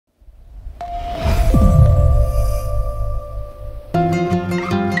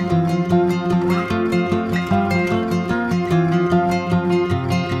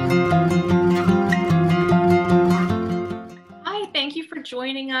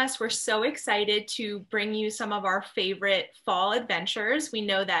us. We're so excited to bring you some of our favorite fall adventures. We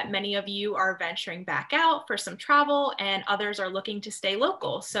know that many of you are venturing back out for some travel and others are looking to stay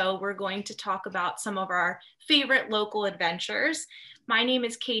local. So we're going to talk about some of our favorite local adventures. My name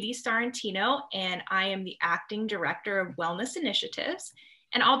is Katie Starantino, and I am the Acting Director of Wellness Initiatives,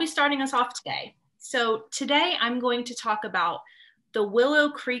 and I'll be starting us off today. So today I'm going to talk about the Willow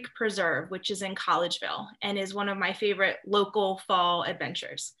Creek Preserve, which is in Collegeville and is one of my favorite local fall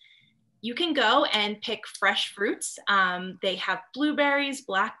adventures. You can go and pick fresh fruits. They have blueberries,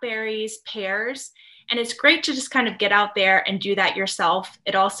 blackberries, pears, and it's great to just kind of get out there and do that yourself.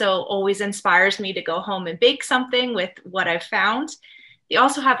 It also always inspires me to go home and bake something with what I've found. They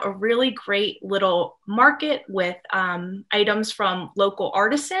also have a really great little market with items from local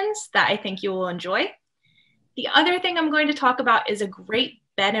artisans that I think you will enjoy. The other thing I'm going to talk about is a great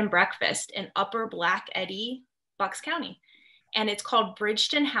bed and breakfast in Upper Black Eddy, Bucks County. And it's called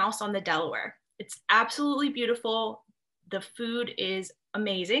Bridgeton House on the Delaware. It's absolutely beautiful. The food is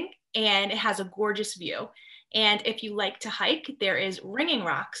amazing and it has a gorgeous view. And if you like to hike, there is Ringing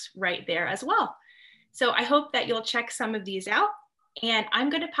Rocks right there as well. So I hope that you'll check some of these out. And I'm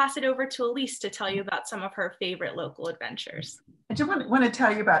going to pass it over to Elise to tell you about some of her favorite local adventures. I just want to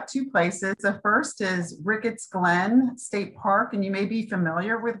tell you about two places. The first is Ricketts Glen State Park, and you may be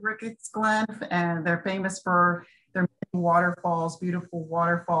familiar with Ricketts Glen, and they're famous for their waterfalls, beautiful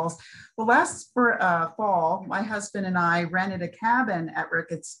waterfalls. Well, last fall, my husband and I rented a cabin at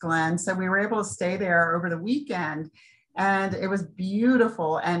Ricketts Glen, so we were able to stay there over the weekend. And it was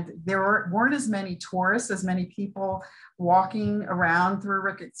beautiful. And there weren't as many tourists, as many people walking around through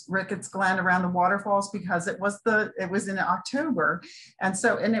Ricketts Glen around the waterfalls because it was in October. And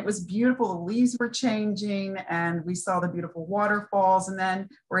it was beautiful. The leaves were changing and we saw the beautiful waterfalls. And then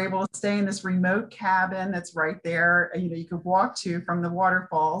we're able to stay in this remote cabin that's right there, you could walk to from the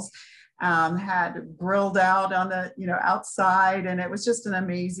waterfalls. Had grilled out on the, outside, and it was just an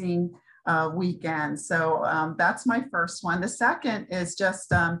amazing weekend. So that's my first one. The second is just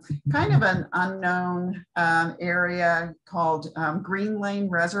kind of an unknown area called Green Lane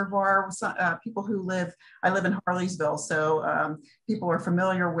Reservoir. I live in Harleysville, so people are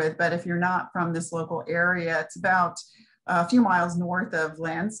familiar with, but if you're not from this local area, it's about a few miles north of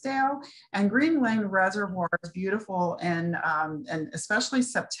Lansdale. And Green Lane Reservoir is beautiful, and especially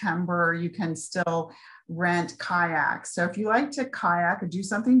September, you can still rent kayaks. So if you like to kayak or do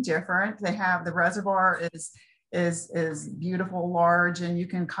something different, the reservoir is beautiful, large, and you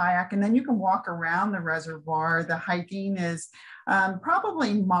can kayak, and then you can walk around the reservoir. The hiking is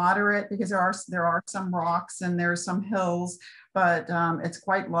probably moderate because there are some rocks and there's some hills, but it's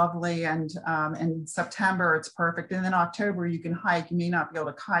quite lovely. And in September, it's perfect. And in October, you can hike. You may not be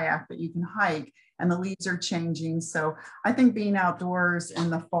able to kayak, but you can hike, and the leaves are changing. So I think being outdoors in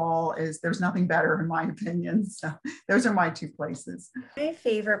the fall there's nothing better in my opinion. So those are my two places. My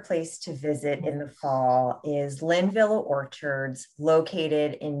favorite place to visit in the fall is Linvilla Orchards,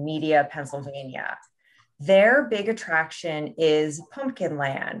 located in Media, Pennsylvania. Their big attraction is Pumpkin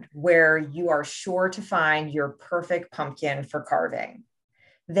Land, where you are sure to find your perfect pumpkin for carving.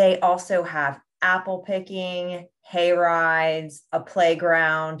 They also have apple picking, hay rides, a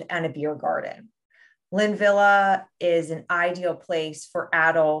playground, and a beer garden. Linvilla is an ideal place for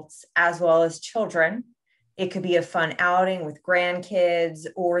adults as well as children. It could be a fun outing with grandkids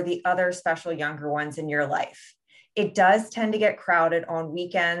or the other special younger ones in your life. It does tend to get crowded on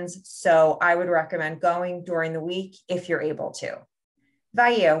weekends, so I would recommend going during the week if you're able to.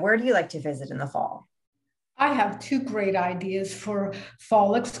 Vaya, where do you like to visit in the fall? I have two great ideas for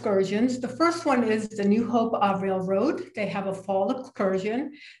fall excursions. The first one is the New Hope Railroad. They have a fall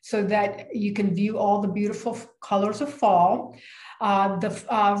excursion so that you can view all the beautiful colors of fall. The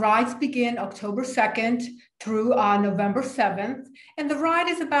rides begin October 2nd through November 7th, and the ride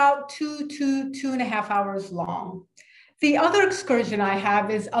is about 2.5 hours long. The other excursion I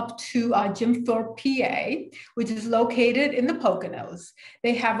have is up to Jim Thorpe, PA, which is located in the Poconos.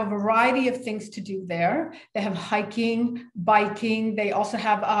 They have a variety of things to do there. They have hiking, biking. They also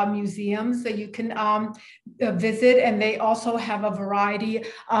have museums that you can visit, and they also have a variety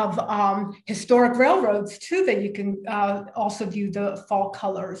of historic railroads too that you can also view the fall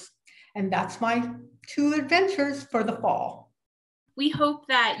colors. And that's my two adventures for the fall. We hope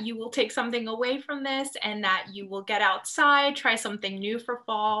that you will take something away from this and that you will get outside, try something new for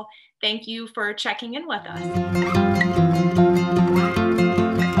fall. Thank you for checking in with us.